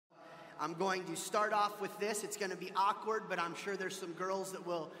I'm going to start off with this. It's going to be awkward, but I'm sure there's some girls that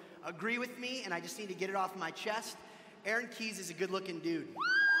will agree with me, and I just need to get it off my chest. Aaron Keys is a good-looking dude. He's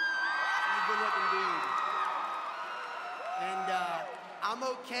a good-looking dude. And I'm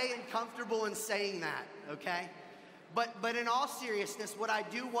okay and comfortable in saying that, okay? But in all seriousness, what I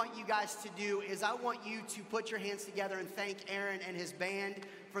do want you guys to do is I want you to put your hands together and thank Aaron and his band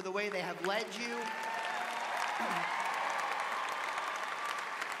for the way they have led you.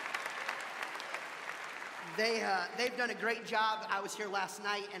 They've done a great job. I was here last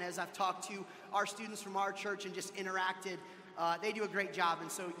night, and as I've talked to our students from our church and just interacted, they do a great job.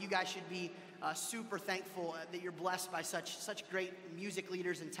 And so you guys should be super thankful that you're blessed by such great music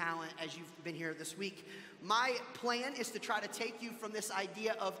leaders and talent as you've been here this week. My plan is to try to take you from this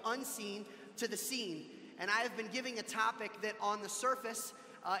idea of unseen to the seen. And I have been giving a topic that on the surface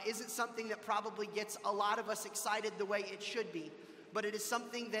isn't something that probably gets a lot of us excited the way it should be. But it is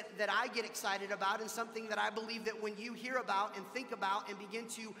something that I get excited about, and something that I believe that when you hear about and think about and begin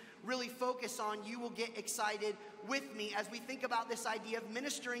to really focus on, you will get excited with me as we think about this idea of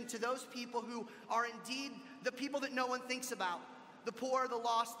ministering to those people who are indeed the people that no one thinks about. The poor, the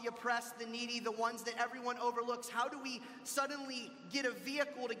lost, the oppressed, the needy, the ones that everyone overlooks. How do we suddenly get a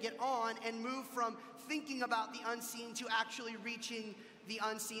vehicle to get on and move from thinking about the unseen to actually reaching the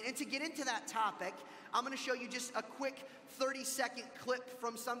unseen? And to get into that topic, I'm going to show you just a quick 30-second clip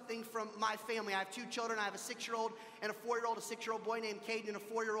from something from my family. I have two children. I have a 6-year-old and a 4-year-old, a 6-year-old boy named Caden and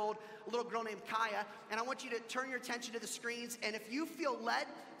a 4-year-old, a little girl named Kaya. And I want you to turn your attention to the screens. And if you feel led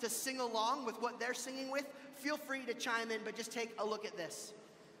to sing along with what they're singing with, feel free to chime in, but just take a look at this.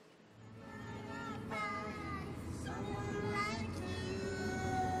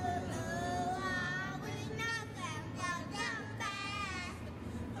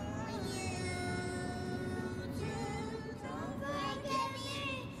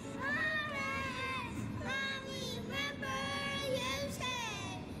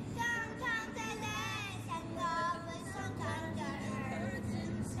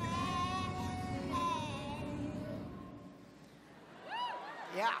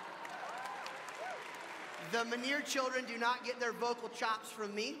 Yeah. The Manier children do not get their vocal chops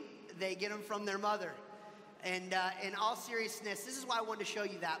from me. They get them from their mother. And in all seriousness, this is why I wanted to show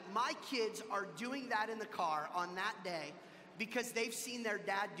you that. My kids are doing that in the car on that day because they've seen their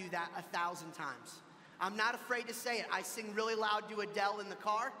dad do that 1,000 times. I'm not afraid to say it. I sing really loud to Adele in the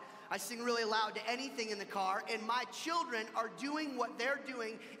car. I sing really loud to anything in the car, and my children are doing what they're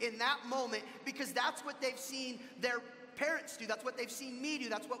doing in that moment because that's what they've seen their parents do. That's what they've seen me do.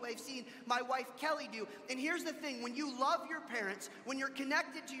 That's what they've seen my wife Kelly do. And here's the thing, when you love your parents, when you're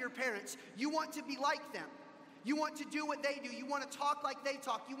connected to your parents, you want to be like them. You want to do what they do. You want to talk like they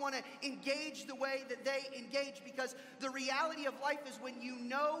talk. You want to engage the way that they engage, because the reality of life is when you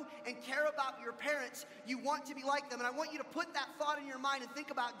know and care about your parents, you want to be like them. And I want you to put that thought in your mind and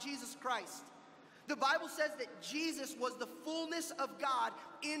think about Jesus Christ. The Bible says that Jesus was the fullness of God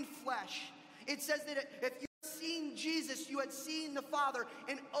in flesh. It says that if you seen Jesus, you had seen the Father.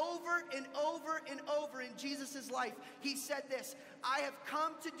 And over and over and over in Jesus' life, he said this: I have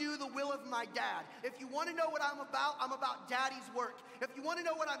come to do the will of my dad. If you want to know what I'm about daddy's work. If you want to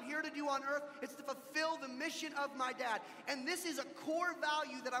know what I'm here to do on earth, it's to fulfill the mission of my dad. And this is a core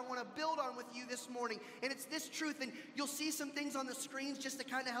value that I want to build on with you this morning. And it's this truth, and you'll see some things on the screens just to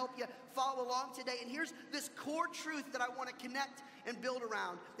kind of help you follow along today. And here's this core truth that I want to connect and build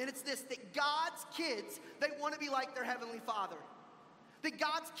around. And it's this: that God's kids, they want to be like their Heavenly Father. That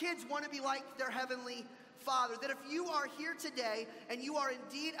God's kids want to be like their Heavenly Father. That if you are here today and you are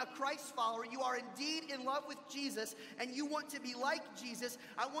indeed a Christ follower, you are indeed in love with Jesus, and you want to be like Jesus,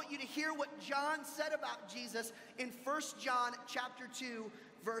 I want you to hear what John said about Jesus in 1 John chapter 2,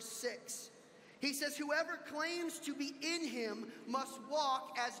 verse 6. He says, whoever claims to be in him must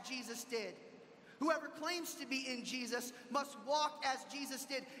walk as Jesus did. Whoever claims to be in Jesus must walk as Jesus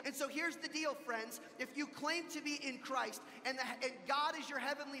did. And so here's the deal, friends. If you claim to be in Christ and God is your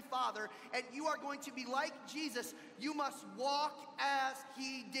Heavenly Father, and you are going to be like Jesus, you must walk as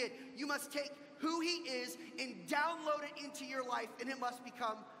he did. You must take who he is and download it into your life, and it must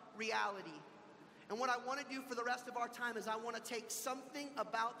become reality. And what I want to do for the rest of our time is I want to take something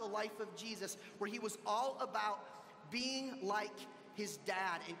about the life of Jesus where he was all about being like his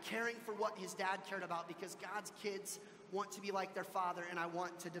dad and caring for what his dad cared about, because God's kids want to be like their father, and I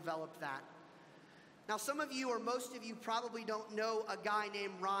want to develop that. Now, some of you, or most of you, probably don't know a guy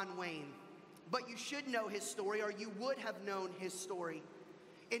named Ron Wayne, but you should know his story, or you would have known his story.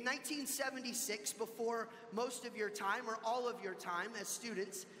 In 1976, before most of your time or all of your time as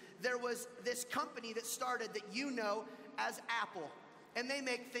students, there was this company that started that you know as Apple. And they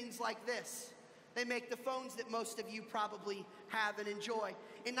make things like this. They make the phones that most of you probably have and enjoy.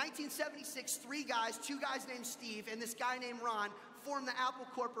 In 1976, two guys named Steve and this guy named Ron formed the Apple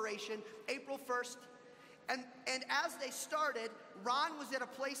Corporation, April 1st. And as they started, Ron was at a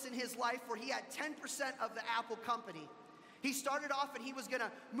place in his life where he had 10% of the Apple company. He started off and he was going to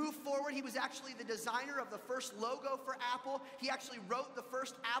move forward. He was actually the designer of the first logo for Apple. He actually wrote the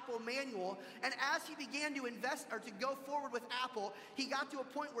first Apple manual. And as he began to invest or to go forward with Apple, he got to a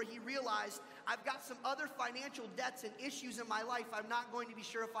point where he realized, I've got some other financial debts and issues in my life. I'm not going to be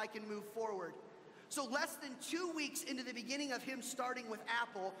sure if I can move forward. So less than 2 weeks into the beginning of him starting with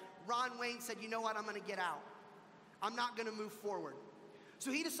Apple, Ron Wayne said, you know what, I'm going to get out. I'm not going to move forward. So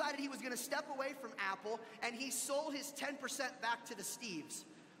he decided he was going to step away from Apple, and he sold his 10% back to the Steves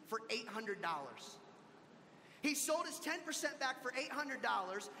for $800. He sold his 10% back for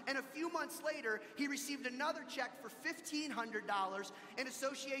 $800, and a few months later, he received another check for $1,500 in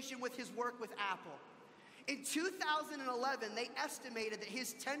association with his work with Apple. In 2011, they estimated that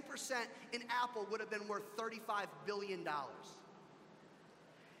his 10% in Apple would have been worth $35 billion.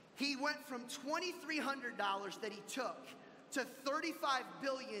 He went from $2,300 that he took to $35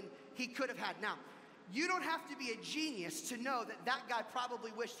 billion he could have had. Now, you don't have to be a genius to know that that guy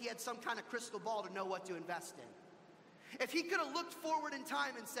probably wished he had some kind of crystal ball to know what to invest in. If he could have looked forward in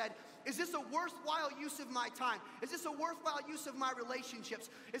time and said, is this a worthwhile use of my time? Is this a worthwhile use of my relationships?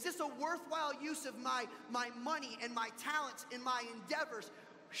 Is this a worthwhile use of my money and my talents and my endeavors?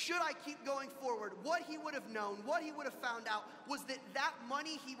 Should I keep going forward? What he would have known, what he would have found out was that that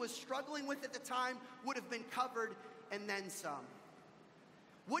money he was struggling with at the time would have been covered and then some.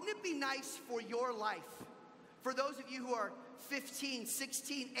 Wouldn't it be nice for your life, for those of you who are 15,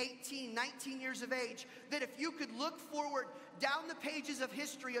 16, 18, 19 years of age, that if you could look forward down the pages of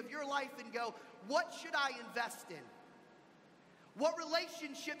history of your life and go, what should I invest in? What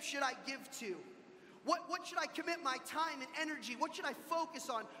relationship should I give to? What should I commit my time and energy? What should I focus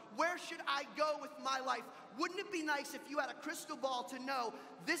on? Where should I go with my life? Wouldn't it be nice if you had a crystal ball to know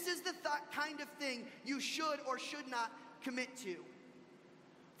this is the kind of thing you should or should not commit to?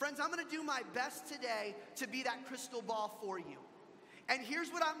 Friends, I'm going to do my best today to be that crystal ball for you. And here's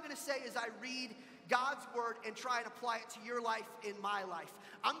what I'm going to say as I read God's word and try and apply it to your life in my life.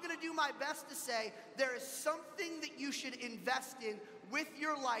 I'm going to do my best to say there is something that you should invest in with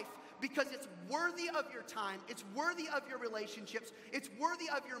your life because it's worthy of your time, it's worthy of your relationships, it's worthy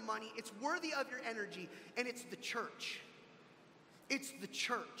of your money, it's worthy of your energy, and it's the church. It's the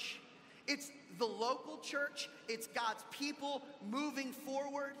church. It's the local church. It's God's people moving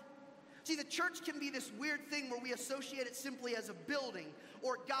forward. See, the church can be this weird thing where we associate it simply as a building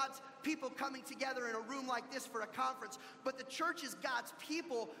or God's people coming together in a room like this for a conference. But the church is God's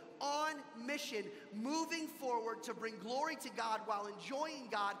people on mission, moving forward to bring glory to God while enjoying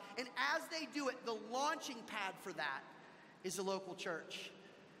God. And as they do it, the launching pad for that is the local church.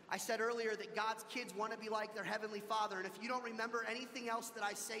 I said earlier that God's kids want to be like their Heavenly Father. And if you don't remember anything else that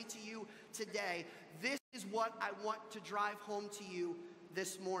I say to you today, this is what I want to drive home to you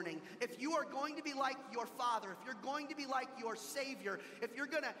this morning. If you are going to be like your Father, if you're going to be like your Savior, if you're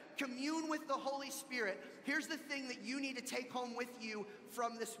going to commune with the Holy Spirit, here's the thing that you need to take home with you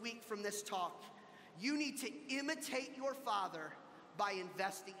from this week, from this talk. You need to imitate your Father by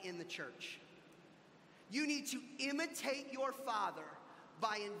investing in the church. You need to imitate your Father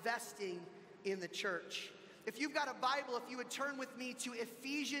by investing in the church. If you've got a Bible, if you would turn with me to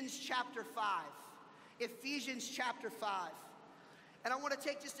Ephesians chapter 5. Ephesians chapter 5. And I want to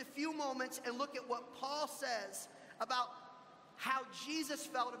take just a few moments and look at what Paul says about how Jesus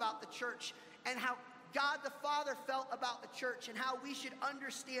felt about the church and how God the Father felt about the church and how we should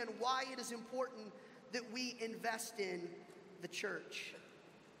understand why it is important that we invest in the church.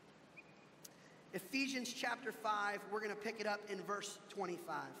 Ephesians chapter 5, we're going to pick it up in verse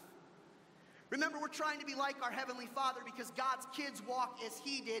 25. Remember, we're trying to be like our Heavenly Father because God's kids walk as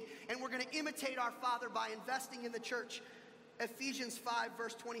He did, and we're going to imitate our Father by investing in the church. Ephesians 5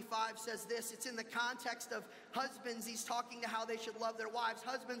 verse 25 says this. It's in the context of husbands. He's talking to how they should love their wives.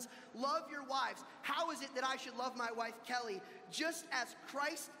 Husbands, love your wives. How is it that I should love my wife Kelly? Just as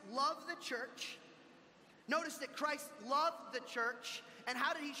Christ loved the church. Notice that Christ loved the church. And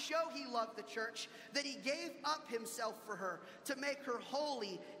how did He show He loved the church? That He gave up Himself for her to make her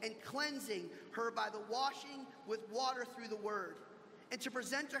holy and cleansing her by the washing with water through the word. And to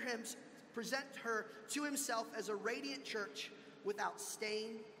present her to Himself as a radiant church without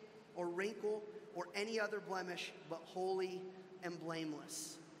stain or wrinkle or any other blemish, but holy and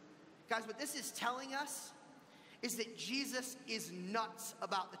blameless. Guys, what this is telling us is that Jesus is nuts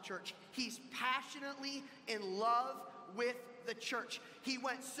about the church. He's passionately in love with the church. He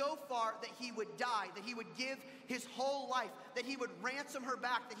went so far that he would die, that he would give his whole life, that he would ransom her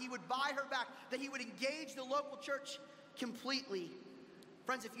back, that he would buy her back, that he would engage the local church completely.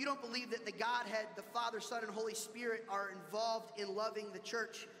 Friends, if you don't believe that the Godhead, the Father, Son, and Holy Spirit are involved in loving the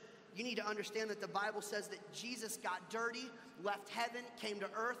church, you need to understand that the Bible says that Jesus got dirty, left heaven, came to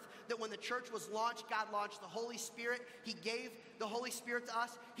earth, that when the church was launched, God launched the Holy Spirit. He gave the Holy Spirit to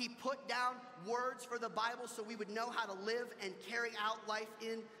us. He put down words for the Bible so we would know how to live and carry out life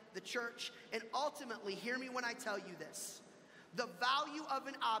in the church. And ultimately, hear me when I tell you this, the value of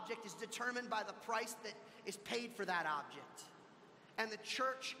an object is determined by the price that is paid for that object. And the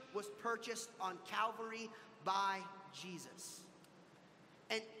church was purchased on Calvary by Jesus.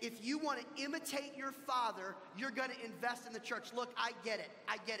 And if you want to imitate your Father, you're going to invest in the church. Look, I get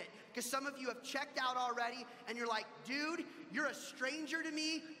it. Because some of you have checked out already, and you're like, dude, you're a stranger to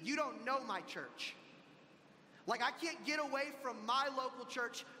me. You don't know my church. Like, I can't get away from my local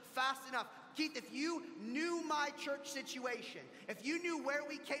church fast enough. Keith, if you knew my church situation, if you knew where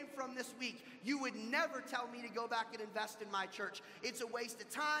we came from this week, you would never tell me to go back and invest in my church. It's a waste of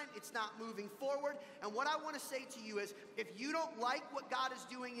time. It's not moving forward. And what I want to say to you is, if you don't like what God is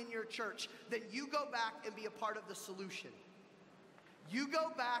doing in your church, then you go back and be a part of the solution. You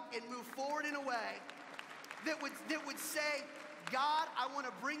go back and move forward in a way that would say, God, I want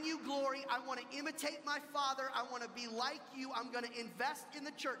to bring you glory. I want to imitate my Father. I want to be like you. I'm going to invest in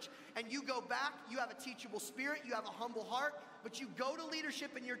the church. And you go back, you have a teachable spirit, you have a humble heart, but you go to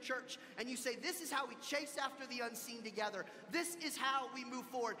leadership in your church and you say, this is how we chase after the unseen together. This is how we move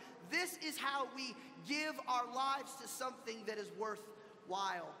forward. This is how we give our lives to something that is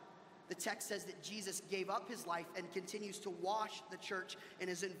worthwhile. The text says that Jesus gave up his life and continues to wash the church and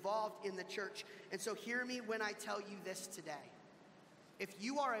is involved in the church. And so hear me when I tell you this today. If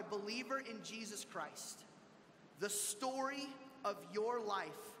you are a believer in Jesus Christ, the story of your life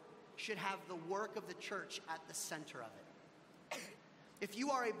should have the work of the church at the center of it. If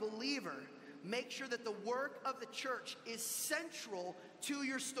you are a believer, make sure that the work of the church is central to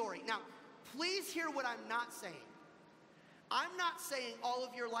your story. Now, please hear what I'm not saying. I'm not saying all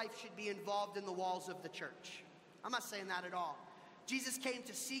of your life should be involved in the walls of the church. I'm not saying that at all. Jesus came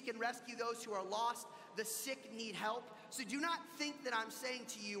to seek and rescue those who are lost. The sick need help. So do not think that I'm saying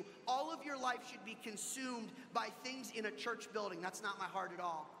to you, all of your life should be consumed by things in a church building. That's not my heart at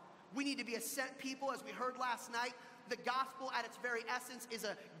all. We need to be a sent people. As we heard last night, the gospel at its very essence is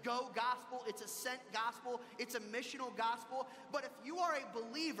a go gospel. It's a sent gospel. It's a missional gospel. But if you are a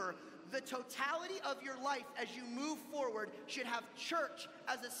believer, the totality of your life as you move forward should have church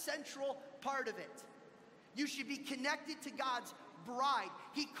as a central part of it. You should be connected to God's bride.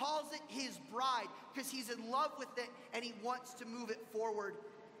 He calls it his bride because he's in love with it and he wants to move it forward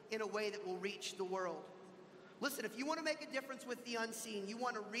in a way that will reach the world. Listen, if you want to make a difference with the unseen, you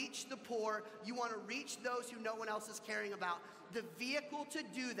want to reach the poor, you want to reach those who no one else is caring about, the vehicle to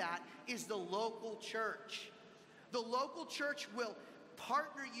do that is the local church. The local church will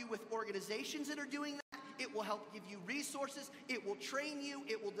partner you with organizations that are doing that. It will help give you resources. It will train you.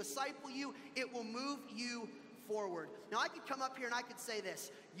 It will disciple you. It will move you forward. Now, I could come up here and I could say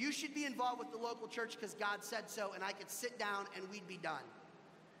this. You should be involved with the local church because God said so, and I could sit down and we'd be done.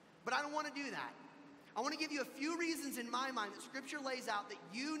 But I don't want to do that. I want to give you a few reasons in my mind that Scripture lays out that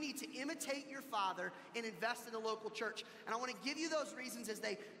you need to imitate your Father and invest in a local church. And I want to give you those reasons as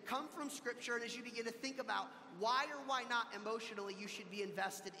they come from Scripture and as you begin to think about why or why not emotionally you should be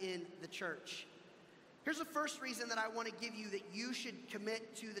invested in the church. Here's the first reason that I want to give you that you should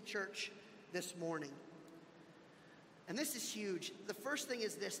commit to the church this morning. And this is huge. The first thing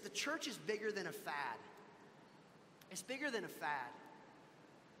is this: the church is bigger than a fad. It's bigger than a fad.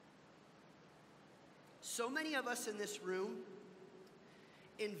 So many of us in this room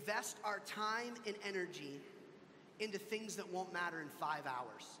invest our time and energy into things that won't matter in 5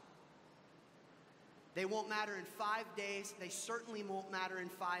 hours. They won't matter in 5 days. They certainly won't matter in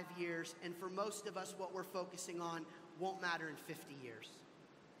 5 years. And for most of us, what we're focusing on won't matter in 50 years.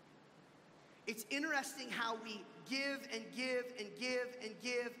 It's interesting how we give and give and give and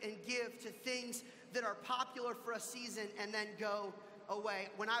give and give to things that are popular for a season and then go away.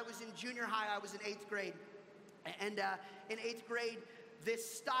 When I was in junior high, I was in 8th grade. And in 8th grade,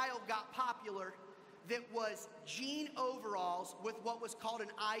 this style got popular that was jean overalls with what was called an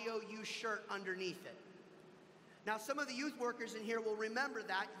IOU shirt underneath it. Now, some of the youth workers in here will remember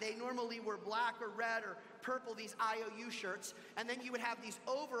that. They normally were black or red or purple, these IOU shirts. And then you would have these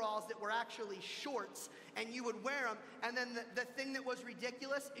overalls that were actually shorts, and you would wear them. And then the thing that was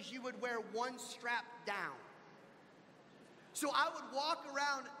ridiculous is you would wear one strap down. So I would walk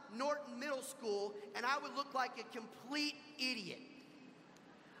around Norton Middle School and I would look like a complete idiot.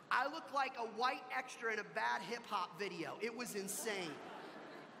 I looked like a white extra in a bad hip hop video. It was insane.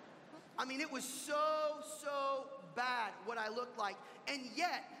 I mean, it was so bad what I looked like. And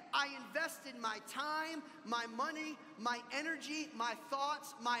yet, I invested my time, my money, my energy, my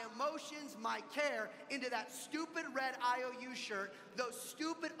thoughts, my emotions, my care into that stupid red IOU shirt, those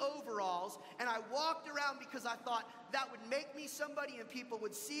stupid overalls, and I walked around because I thought that would make me somebody and people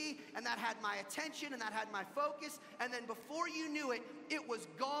would see, and that had my attention and that had my focus, and then before you knew it, it was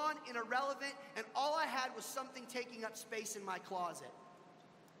gone and irrelevant, and all I had was something taking up space in my closet.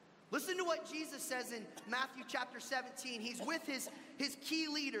 Listen to what Jesus says in Matthew chapter 17. He's with his key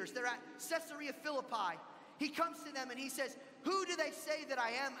leaders. They're at Caesarea Philippi. He comes to them and he says, who do they say that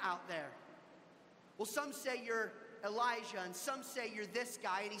I am out there? Well, some say you're Elijah and some say you're this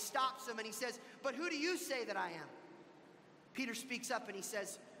guy. And he stops them and he says, but who do you say that I am? Peter speaks up and he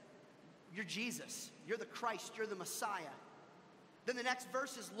says, you're Jesus. You're the Christ. You're the Messiah. Then the next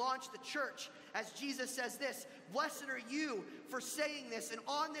verses launch the church as Jesus says this, blessed are you for saying this, and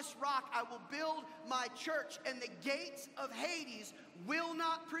on this rock I will build my church, and the gates of Hades will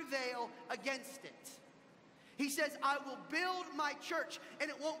not prevail against it. He says, I will build my church, and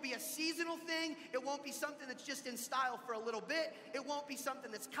it won't be a seasonal thing. It won't be something that's just in style for a little bit. It won't be something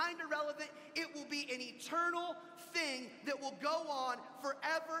that's kind of relevant. It will be an eternal thing that will go on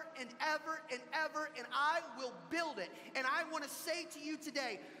forever and ever and ever, and I will build it. And I want to say to you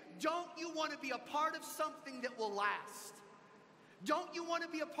today, don't you want to be a part of something that will last? Don't you want to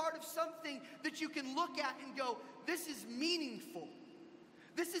be a part of something that you can look at and go, this is meaningful?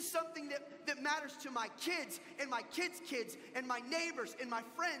 This is something that matters to my kids and my kids' kids and my neighbors and my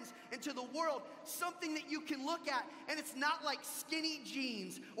friends and to the world. Something that you can look at and it's not like skinny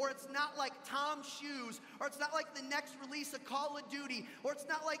jeans, or it's not like Tom's shoes, or it's not like the next release of Call of Duty, or it's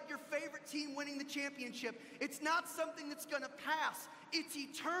not like your favorite team winning the championship. It's not something that's going to pass. It's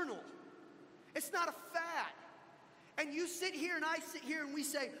eternal. It's not a fad. And you sit here and I sit here and we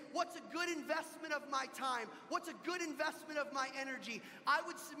say, what's a good investment of my time? What's a good investment of my energy? I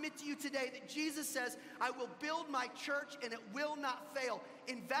would submit to you today that Jesus says, I will build my church and it will not fail.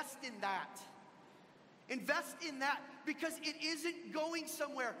 Invest in that. Invest in that, because it isn't going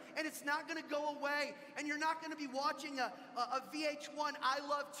somewhere and it's not going to go away, and you're not going to be watching a VH1 I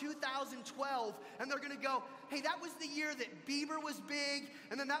Love 2012 and they're going to go, hey, that was the year that Bieber was big,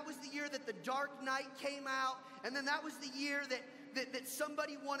 and then that was the year that The Dark Knight came out, and then that was the year that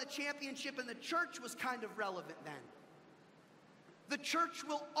somebody won a championship and the church was kind of relevant then. The church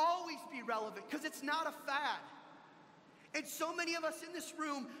will always be relevant because it's not a fad. And so many of us in this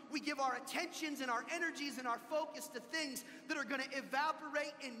room, we give our attentions and our energies and our focus to things that are going to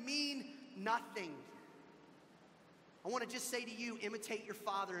evaporate and mean nothing. I want to just say to you, imitate your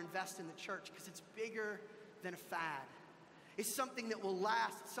father, invest in the church, because it's bigger than a fad. It's something that will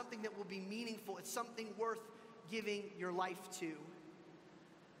last. It's something that will be meaningful. It's something worth giving your life to.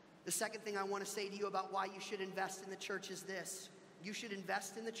 The second thing I want to say to you about why you should invest in the church is this. You should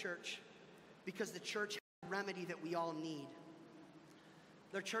invest in the church because the church remedy that we all need.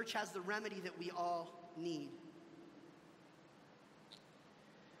 The church has the remedy that we all need.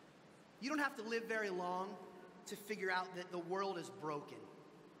 You don't have to live very long to figure out that the world is broken.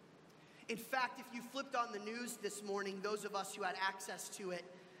 In fact, if you flipped on the news this morning, those of us who had access to it,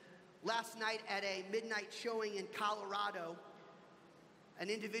 last night at a midnight showing in Colorado, an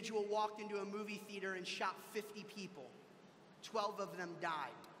individual walked into a movie theater and shot 50 people. 12 of them died.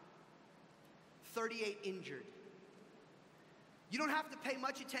 38 injured. You don't have to pay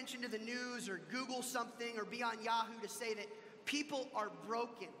much attention to the news or Google something or be on Yahoo to say that people are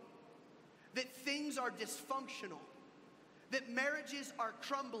broken, that things are dysfunctional, that marriages are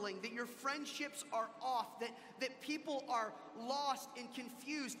crumbling, that your friendships are off, that people are lost and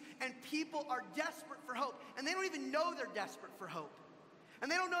confused, and people are desperate for hope, and they don't even know they're desperate for hope. And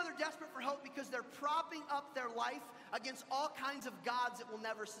they don't know they're desperate for hope because they're propping up their life against all kinds of gods that will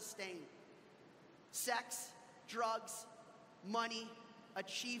never sustain. Sex, drugs, money,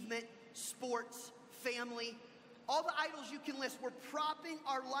 achievement, sports, family, all the idols you can list. We're propping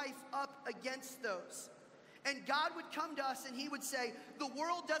our life up against those. And God would come to us and he would say, the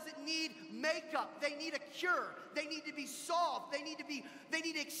world doesn't need makeup. They need a cure. They need to be solved. They need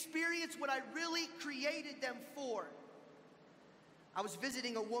to experience what I really created them for. I was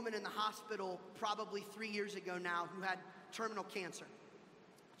visiting a woman in the hospital probably 3 years ago now who had terminal cancer.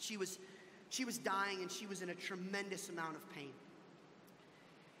 She was dying and she was in a tremendous amount of pain.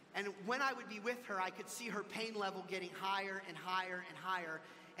 And when I would be with her, I could see her pain level getting higher and higher and higher.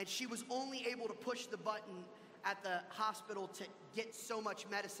 And she was only able to push the button at the hospital to get so much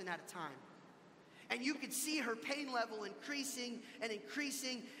medicine at a time. And you could see her pain level increasing and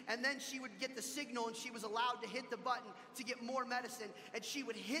increasing, and then she would get the signal and she was allowed to hit the button to get more medicine. And she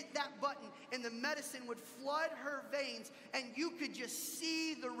would hit that button and the medicine would flood her veins, and you could just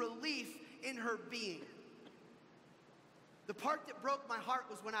see the relief in her being. The part that broke my heart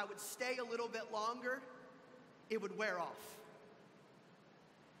was when I would stay a little bit longer, it would wear off.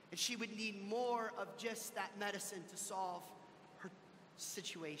 And she would need more of just that medicine to solve her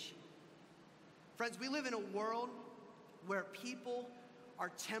situation. Friends, we live in a world where people are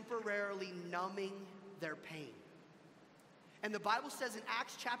temporarily numbing their pain. And the Bible says in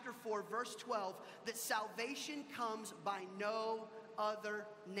Acts chapter 4, verse 12, that salvation comes by no other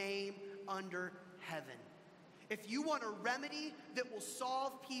name under heaven. If you want a remedy that will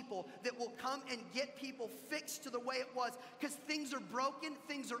solve people, that will come and get people fixed to the way it was, because things are broken,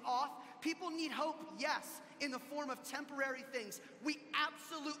 things are off, people need hope, yes, in the form of temporary things. We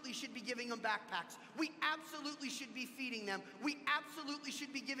absolutely should be giving them backpacks. We absolutely should be feeding them. We absolutely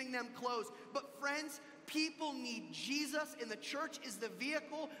should be giving them clothes. But friends, people need Jesus, and the church is the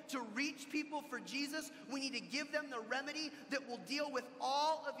vehicle to reach people for Jesus. We need to give them the remedy that will deal with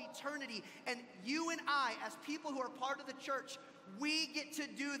all of eternity. And you and I, as people who are part of the church, we get to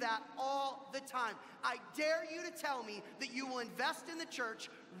do that all the time. I dare you to tell me that you will invest in the church,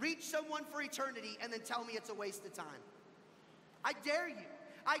 reach someone for eternity, and then tell me it's a waste of time. I dare you.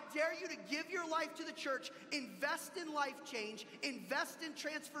 I dare you to give your life to the church, invest in life change, invest in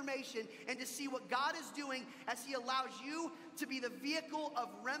transformation, and to see what God is doing as He allows you to be the vehicle of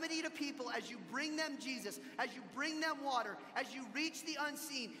remedy to people as you bring them Jesus, as you bring them water, as you reach the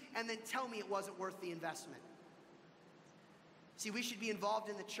unseen, and then tell me it wasn't worth the investment. See, we should be involved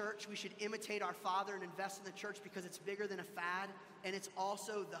in the church. We should imitate our Father and invest in the church because it's bigger than a fad, and it's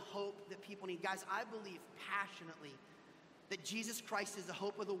also the hope that people need. Guys, I believe passionately that Jesus Christ is the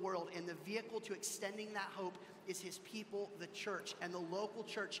hope of the world, and the vehicle to extending that hope is His people, the church, and the local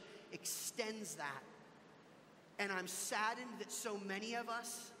church extends that. And I'm saddened that so many of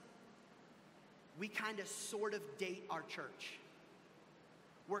us, we kind of sort of date our church.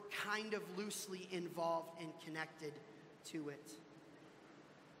 We're kind of loosely involved and connected to it.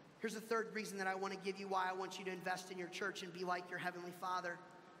 Here's the third reason that I want to give you why I want you to invest in your church and be like your Heavenly Father.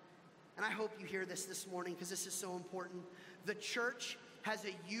 And I hope you hear this morning because this is so important. The church has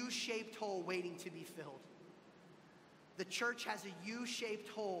a U-shaped hole waiting to be filled. The church has a U-shaped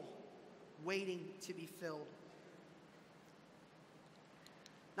hole waiting to be filled.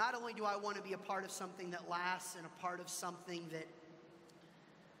 Not only do I want to be a part of something that lasts and a part of something that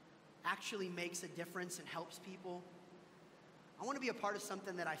actually makes a difference and helps people, I want to be a part of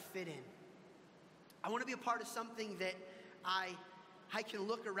something that I fit in. I want to be a part of something that I can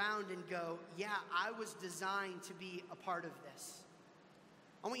look around and go, yeah, I was designed to be a part of this.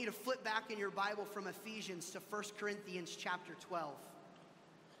 I want you to flip back in your Bible from Ephesians to 1 Corinthians chapter 12.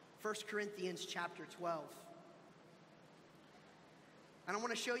 1 Corinthians chapter 12. And I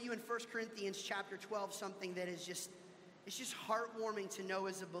want to show you in 1 Corinthians chapter 12 something that is just heartwarming to know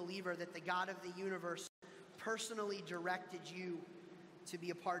as a believer that the God of the universe personally directed you to be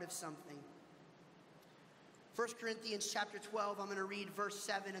a part of something. 1 Corinthians chapter 12, I'm going to read verse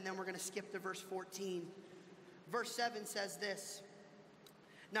 7, and then we're going to skip to verse 14. Verse 7 says this: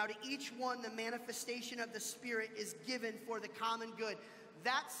 "Now to each one the manifestation of the Spirit is given for the common good."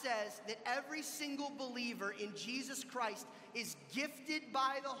 That says that every single believer in Jesus Christ is gifted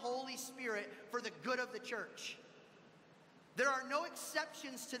by the Holy Spirit for the good of the church. There are no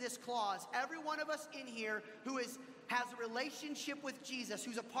exceptions to this clause. Every one of us in here who has a relationship with Jesus,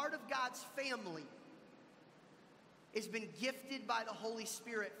 who's a part of God's family, has been gifted by the Holy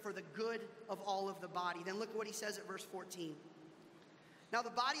Spirit for the good of all of the body. Then look at what he says at verse 14. "Now the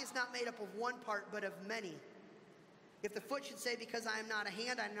body is not made up of one part, but of many. If the foot should say, 'Because I am not a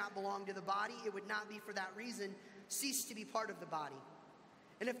hand, I do not belong to the body,' it would not be for that reason cease to be part of the body.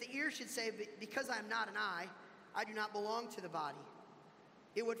 And if the ear should say, 'Because I am not an eye, I do not belong to the body,'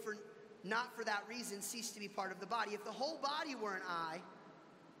 it would not for that reason cease to be part of the body. If the whole body were an eye,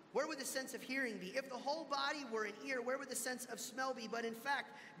 where would the sense of hearing be? If the whole body were an ear, where would the sense of smell be? But in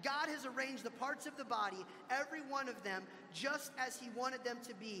fact, God has arranged the parts of the body, every one of them, just as He wanted them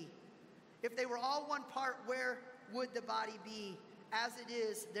to be. If they were all one part, where would the body be? As it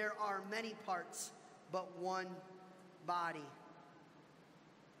is, there are many parts, but one body."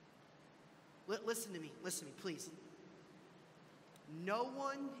 Listen to me, please. No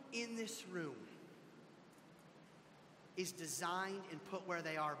one in this room is designed and put where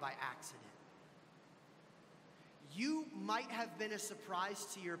they are by accident. You might have been a surprise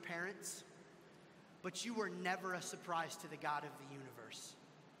to your parents, but you were never a surprise to the God of the universe.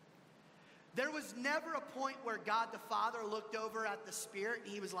 There was never a point where God the Father looked over at the Spirit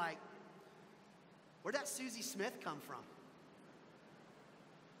and he was like, where'd that Susie Smith come from?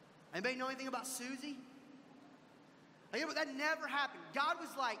 Anybody know anything about Susie? That never happened. God was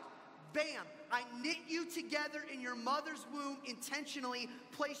like, bam, I knit you together in your mother's womb intentionally,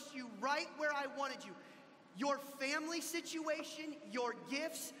 placed you right where I wanted you. Your family situation, your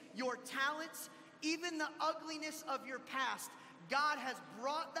gifts, your talents, even the ugliness of your past, God has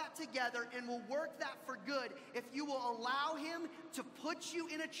brought that together and will work that for good if you will allow him to put you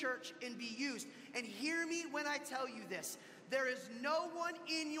in a church and be used. And hear me when I tell you this. There is no one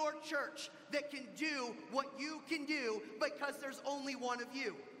in your church that can do what you can do because there's only one of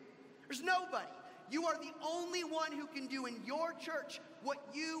you. There's nobody. You are the only one who can do in your church what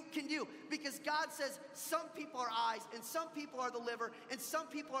you can do. Because God says some people are eyes, and some people are the liver, and some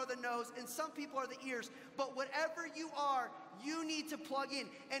people are the nose, and some people are the ears. But whatever you are, you need to plug in.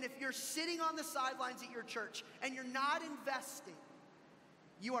 And if you're sitting on the sidelines at your church and you're not investing,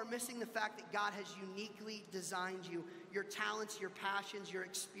 you are missing the fact that God has uniquely designed you. Your talents, your passions, your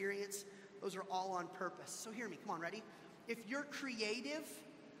experience, those are all on purpose. So hear me, come on, ready? If you're creative,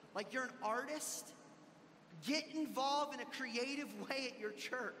 like you're an artist, get involved in a creative way at your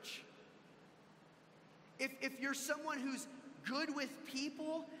church. If you're someone who's good with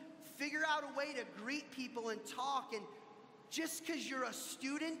people, figure out a way to greet people and talk. And just because you're a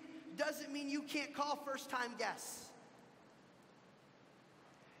student doesn't mean you can't call first-time guests.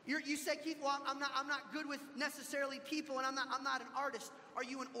 You say, Keith, well, I'm not good with necessarily people, and I'm not an artist. Are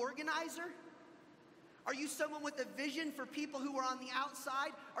you an organizer? Are you someone with a vision for people who are on the outside?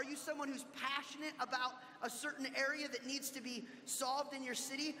 Are you someone who's passionate about a certain area that needs to be solved in your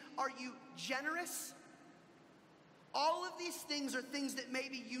city? Are you generous? All of these things are things that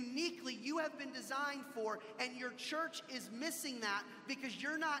maybe uniquely you have been designed for, and your church is missing that because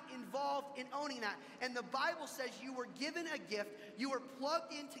you're not involved in owning that. And the Bible says you were given a gift, you were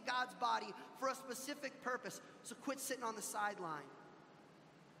plugged into God's body for a specific purpose. So quit sitting on the sideline.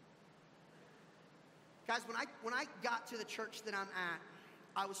 Guys, when I got to the church that I'm at,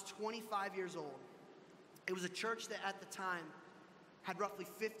 I was 25 years old. It was a church that at the time had roughly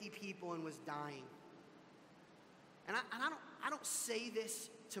 50 people and was dying. And I don't say this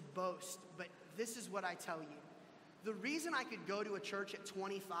to boast, but this is what I tell you. The reason I could go to a church at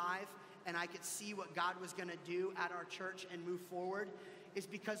 25 and I could see what God was going to do at our church and move forward is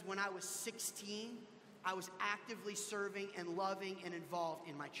because when I was 16, I was actively serving and loving and involved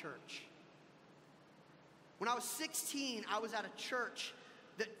in my church. When I was 16, I was at a church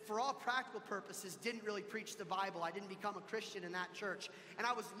that for all practical purposes didn't really preach the Bible. I didn't become a Christian in that church. And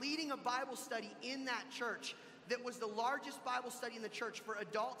I was leading a Bible study in that church that was the largest Bible study in the church for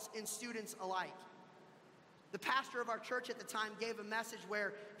adults and students alike. The pastor of our church at the time gave a message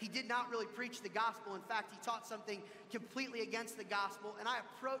where he did not really preach the gospel. In fact, he taught something completely against the gospel. And I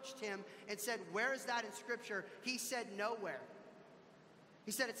approached him and said, "Where is that in Scripture?" He said, "Nowhere."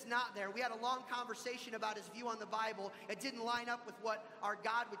 He said, "It's not there." We had a long conversation about his view on the Bible. It didn't line up with what our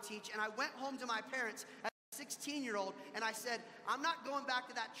God would teach. And I went home to my parents as a 16-year-old, and I said, "I'm not going back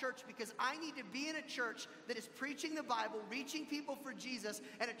to that church because I need to be in a church that is preaching the Bible, reaching people for Jesus,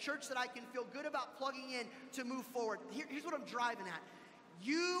 and a church that I can feel good about plugging in to move forward." Here's what I'm driving at.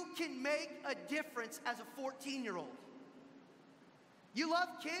 You can make a difference as a 14-year-old. You love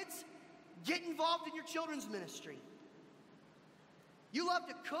kids? Get involved in your children's ministry. You love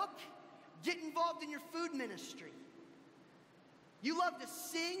to cook? Get involved in your food ministry. You love to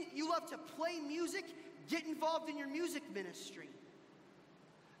sing? You love to play music? Get involved in your music ministry.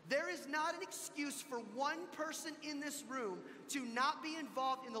 There is not an excuse for one person in this room to not be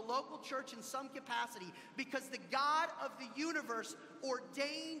involved in the local church in some capacity because the God of the universe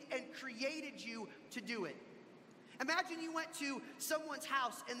ordained and created you to do it. Imagine you went to someone's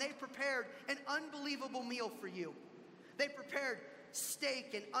house and they prepared an unbelievable meal for you. They prepared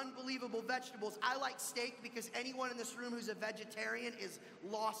steak and unbelievable vegetables. I like steak because anyone in this room who's a vegetarian is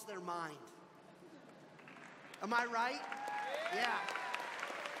lost their mind. Am I right? Yeah.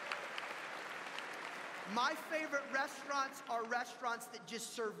 My favorite restaurants are restaurants that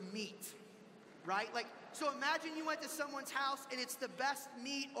just serve meat, right? So imagine you went to someone's house and it's the best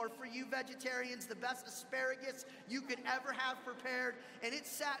meat, or for you vegetarians, the best asparagus you could ever have prepared, and it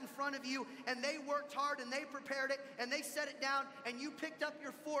sat in front of you, and they worked hard and they prepared it and they set it down, and you picked up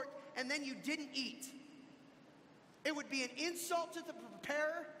your fork and then you didn't eat. It would be an insult to the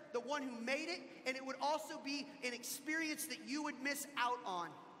preparer, the one who made it, and it would also be an experience that you would miss out on.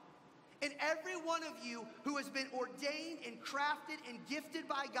 And every one of you who has been ordained and crafted and gifted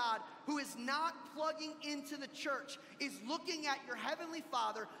by God, who is not plugging into the church, is looking at your Heavenly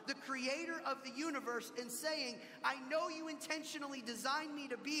Father, the creator of the universe, and saying, I know you intentionally designed me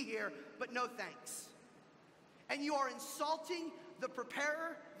to be here, but no thanks. And you are insulting the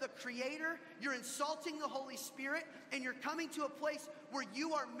preparer, the creator, you're insulting the Holy Spirit, and you're coming to a place where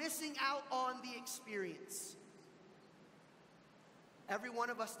you are missing out on the experience. Every one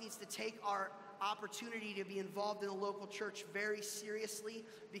of us needs to take our opportunity to be involved in a local church very seriously,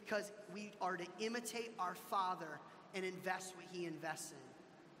 because we are to imitate our Father and invest what He invests in.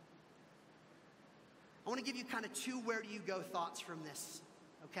 I want to give you kind of two where do you go thoughts from this,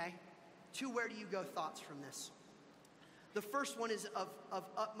 okay? Two where do you go thoughts from this. The first one is of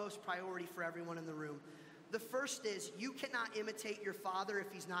utmost priority for everyone in the room. The first is, you cannot imitate your father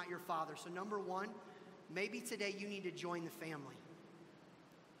if he's not your father. So number one, maybe today you need to join the family.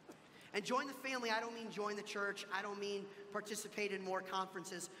 And join the family, I don't mean join the church. I don't mean participate in more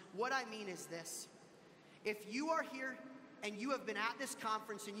conferences. What I mean is this. If you are here and you have been at this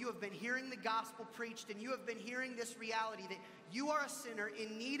conference and you have been hearing the gospel preached and you have been hearing this reality that you are a sinner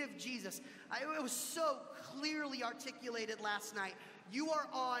in need of Jesus, it was so clearly articulated last night. You are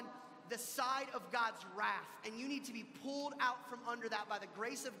on the side of God's wrath, and you need to be pulled out from under that by the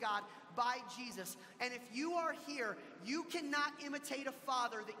grace of God, by Jesus. And if you are here, you cannot imitate a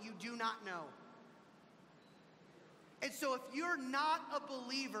father that you do not know. And so if you're not a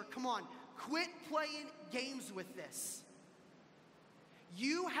believer, come on, quit playing games with this.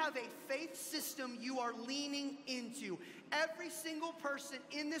 You have a faith system you are leaning into. Every single person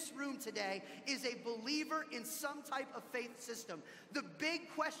in this room today is a believer in some type of faith system. The big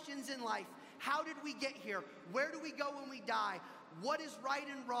questions in life: how did we get here? Where do we go when we die? What is right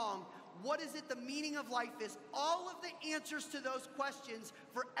and wrong? What is it the meaning of life is? All of the answers to those questions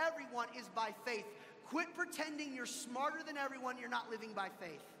for everyone is by faith. Quit pretending you're smarter than everyone. You're not living by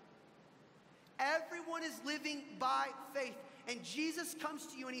faith. Everyone is living by faith. And Jesus comes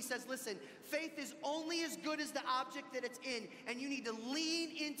to you and He says, listen, faith is only as good as the object that it's in, and you need to lean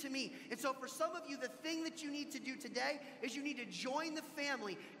into me. And so for some of you, the thing that you need to do today is you need to join the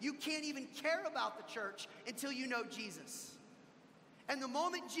family. You can't even care about the church until you know Jesus. And the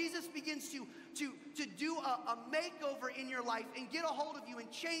moment Jesus begins to do a makeover in your life and get a hold of you and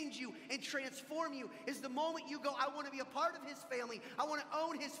change you and transform you is the moment you go, I want to be a part of His family. I want to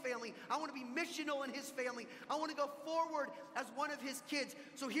own His family. I want to be missional in His family. I want to go forward as one of His kids.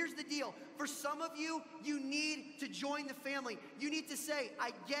 So here's the deal. For some of you, you need to join the family. You need to say,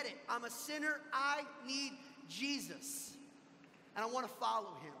 I get it. I'm a sinner. I need Jesus. And I want to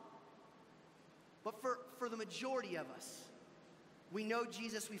follow Him. But for the majority of us, we know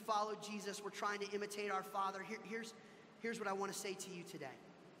Jesus, we follow Jesus, we're trying to imitate our Father. Here's what I want to say to you today.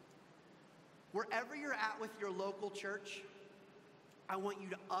 Wherever you're at with your local church, I want you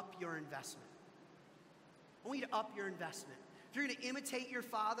to up your investment. I want you to up your investment. If you're going to imitate your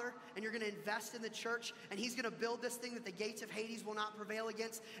Father and you're going to invest in the church, and He's going to build this thing that the gates of Hades will not prevail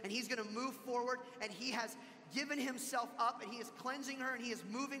against, and He's going to move forward, and He has given Himself up, and He is cleansing her, and He is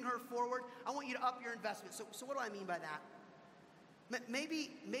moving her forward, I want you to up your investment. So what do I mean by that?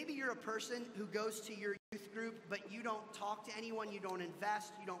 Maybe you're a person who goes to your youth group, but you don't talk to anyone, you don't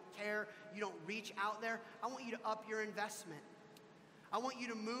invest, you don't care, you don't reach out there. I want you to up your investment. I want you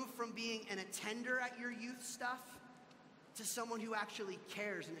to move from being an attender at your youth stuff to someone who actually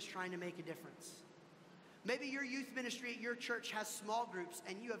cares and is trying to make a difference. Maybe your youth ministry at your church has small groups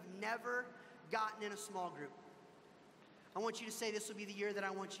and you have never gotten in a small group. I want you to say, this will be the year that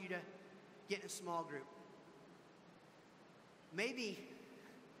I want you to get in a small group. Maybe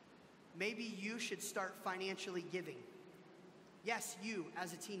you should start financially giving. Yes, you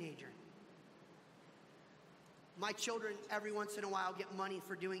as a teenager. My children every once in a while get money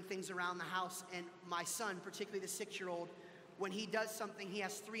for doing things around the house, and my son, particularly the 6-year-old, when he does something, he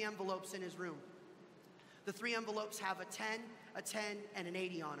has 3 envelopes in his room. The 3 envelopes have a 10, and an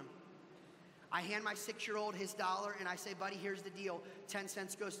 80 on them. I hand my 6-year-old his dollar and I say, buddy, here's the deal. 10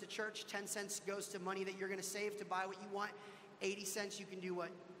 cents goes to church, 10 cents goes to money that you're going to save to buy what you want. 80 cents you can do what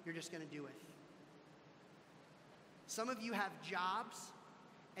you're just going to do with. Some of you have jobs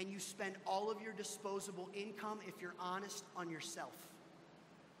and you spend all of your disposable income, if you're honest, on yourself.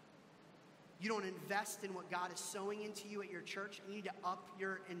 You don't invest in what God is sowing into you at your church. You need to up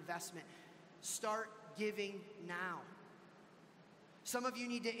your investment. Start giving now. Some of you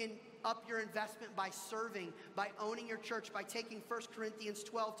need to up your investment by serving, by owning your church, by taking 1 Corinthians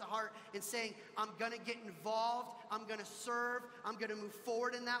 12 to heart and saying, I'm going to get involved, I'm going to serve, I'm going to move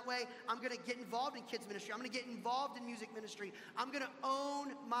forward in that way. I'm going to get involved in kids ministry. I'm going to get involved in music ministry. I'm going to own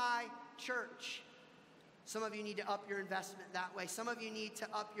my church. Some of you need to up your investment that way. Some of you need to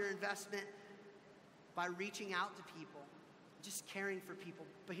up your investment by reaching out to people, just caring for people.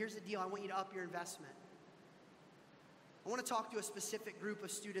 But here's the deal. I want you to up your investment. I want to talk to a specific group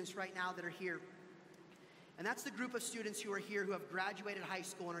of students right now that are here. And that's the group of students who are here who have graduated high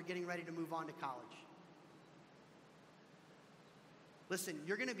school and are getting ready to move on to college. Listen,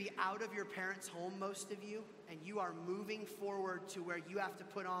 you're going to be out of your parents' home, most of you, and you are moving forward to where you have to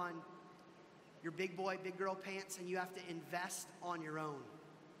put on your big boy, big girl pants, and you have to invest on your own.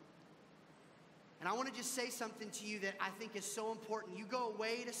 And I want to just say something to you that I think is so important. You go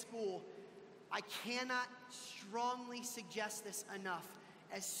away to school, I cannot strongly suggest this enough.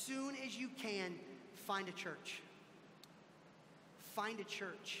 As soon as you can, find a church. Find a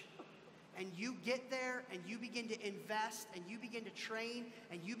church. And you get there and you begin to invest and you begin to train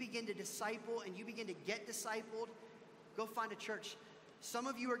and you begin to disciple and you begin to get discipled. Go find a church. Some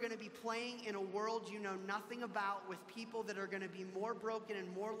of you are going to be playing in a world you know nothing about with people that are going to be more broken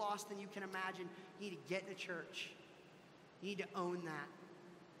and more lost than you can imagine. You need to get in a church. You need to own that.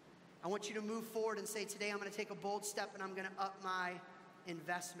 I want you to move forward and say, today I'm going to take a bold step and I'm going to up my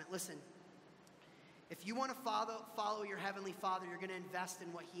investment. Listen, if you want to follow your Heavenly Father, you're going to invest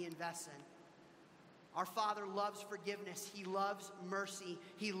in what He invests in. Our Father loves forgiveness. He loves mercy.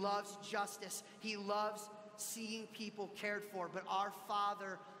 He loves justice. He loves seeing people cared for. But our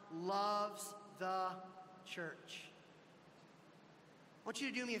Father loves the church. I want you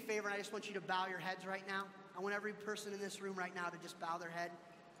to do me a favor, and I just want you to bow your heads right now. I want every person in this room right now to just bow their head.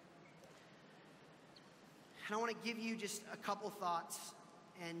 And I want to give you just a couple thoughts.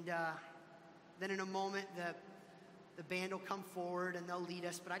 And then in a moment, the band will come forward and they'll lead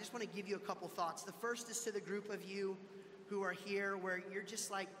us. But I just want to give you a couple thoughts. The first is to the group of you who are here where you're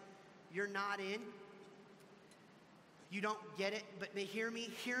just like, you're not in. You don't get it, but hear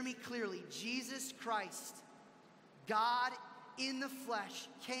me clearly. Jesus Christ, God in the flesh,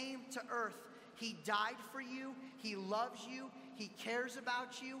 came to earth. He died for you. He loves you. He cares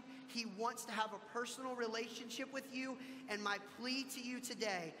about you. He wants to have a personal relationship with you. And my plea to you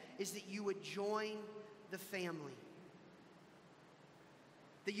today is that you would join the family.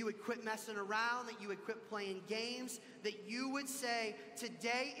 That you would quit messing around, that you would quit playing games, that you would say,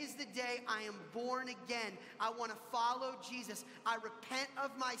 today is the day I am born again. I want to follow Jesus. I repent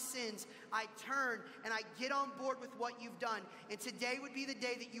of my sins. I turn and I get on board with what you've done. And today would be the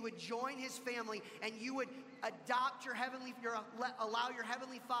day that you would join His family and you would adopt allow your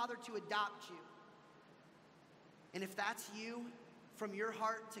Heavenly Father to adopt you. And if that's you, from your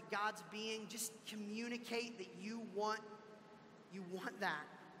heart to God's being, just communicate that you want that.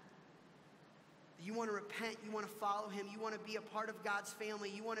 You want to repent. You want to follow Him. You want to be a part of God's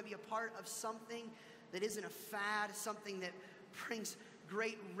family. You want to be a part of something that isn't a fad, something that brings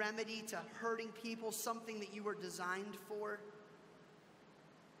great remedy to hurting people, something that you were designed for.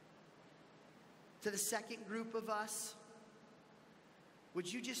 To the second group of us,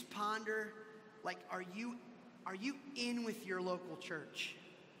 would you just ponder, like, are you in with your local church?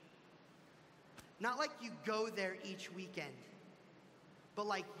 Not like you go there each weekend, but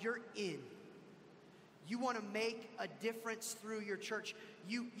like you're in. You want to make a difference through your church.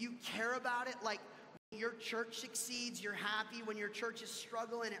 You care about it. Like when your church succeeds, you're happy. When your church is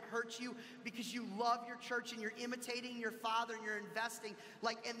struggling, it hurts you because you love your church and you're imitating your Father and you're investing.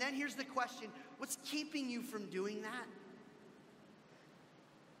 And then here's the question. What's keeping you from doing that?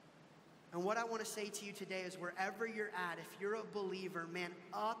 And what I want to say to you today is wherever you're at, if you're a believer, man,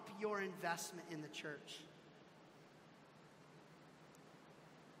 up your investment in the church.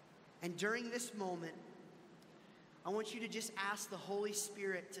 And during this moment, I want you to just ask the Holy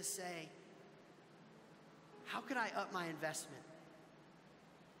Spirit to say, how could I up my investment?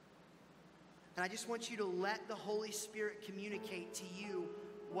 And I just want you to let the Holy Spirit communicate to you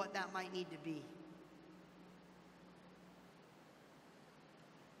what that might need to be.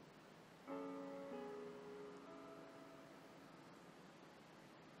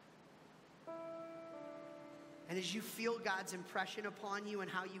 And as you feel God's impression upon you and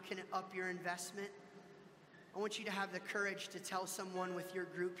how you can up your investment, I want you to have the courage to tell someone with your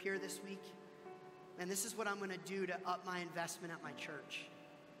group here this week, and this is what I'm going to do to up my investment at my church.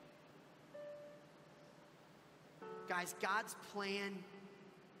 Guys, God's plan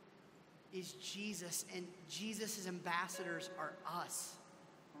is Jesus, and Jesus' ambassadors are us.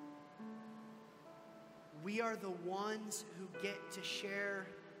 We are the ones who get to share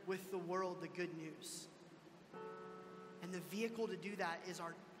with the world the good news. And the vehicle to do that is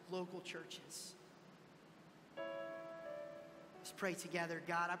our local churches. Let's pray together.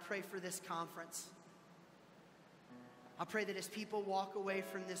 God, I pray for this conference. I pray that as people walk away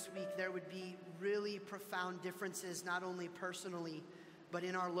from this week, there would be really profound differences, not only personally, but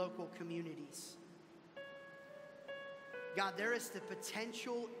in our local communities. God, there is the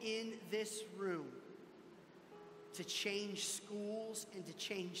potential in this room to change schools and to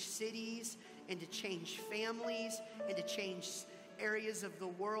change cities and to change families and to change areas of the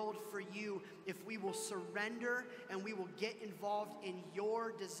world for you if we will surrender and we will get involved in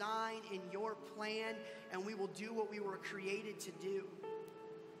your design, in your plan, and we will do what we were created to do.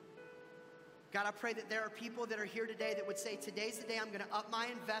 God, I pray that there are people that are here today that would say, today's the day I'm going to up my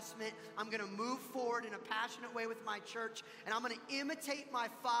investment. I'm going to move forward in a passionate way with my church, and I'm going to imitate my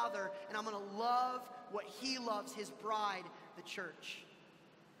Father, and I'm going to love what he loves, his bride, the church.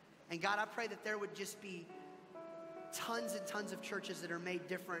 And God, I pray that there would just be tons and tons of churches that are made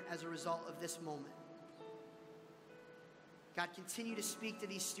different as a result of this moment. God, continue to speak to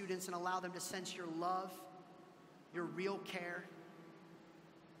these students and allow them to sense your love, your real care,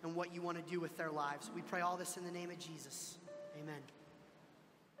 and what you want to do with their lives. We pray all this in the name of Jesus. Amen.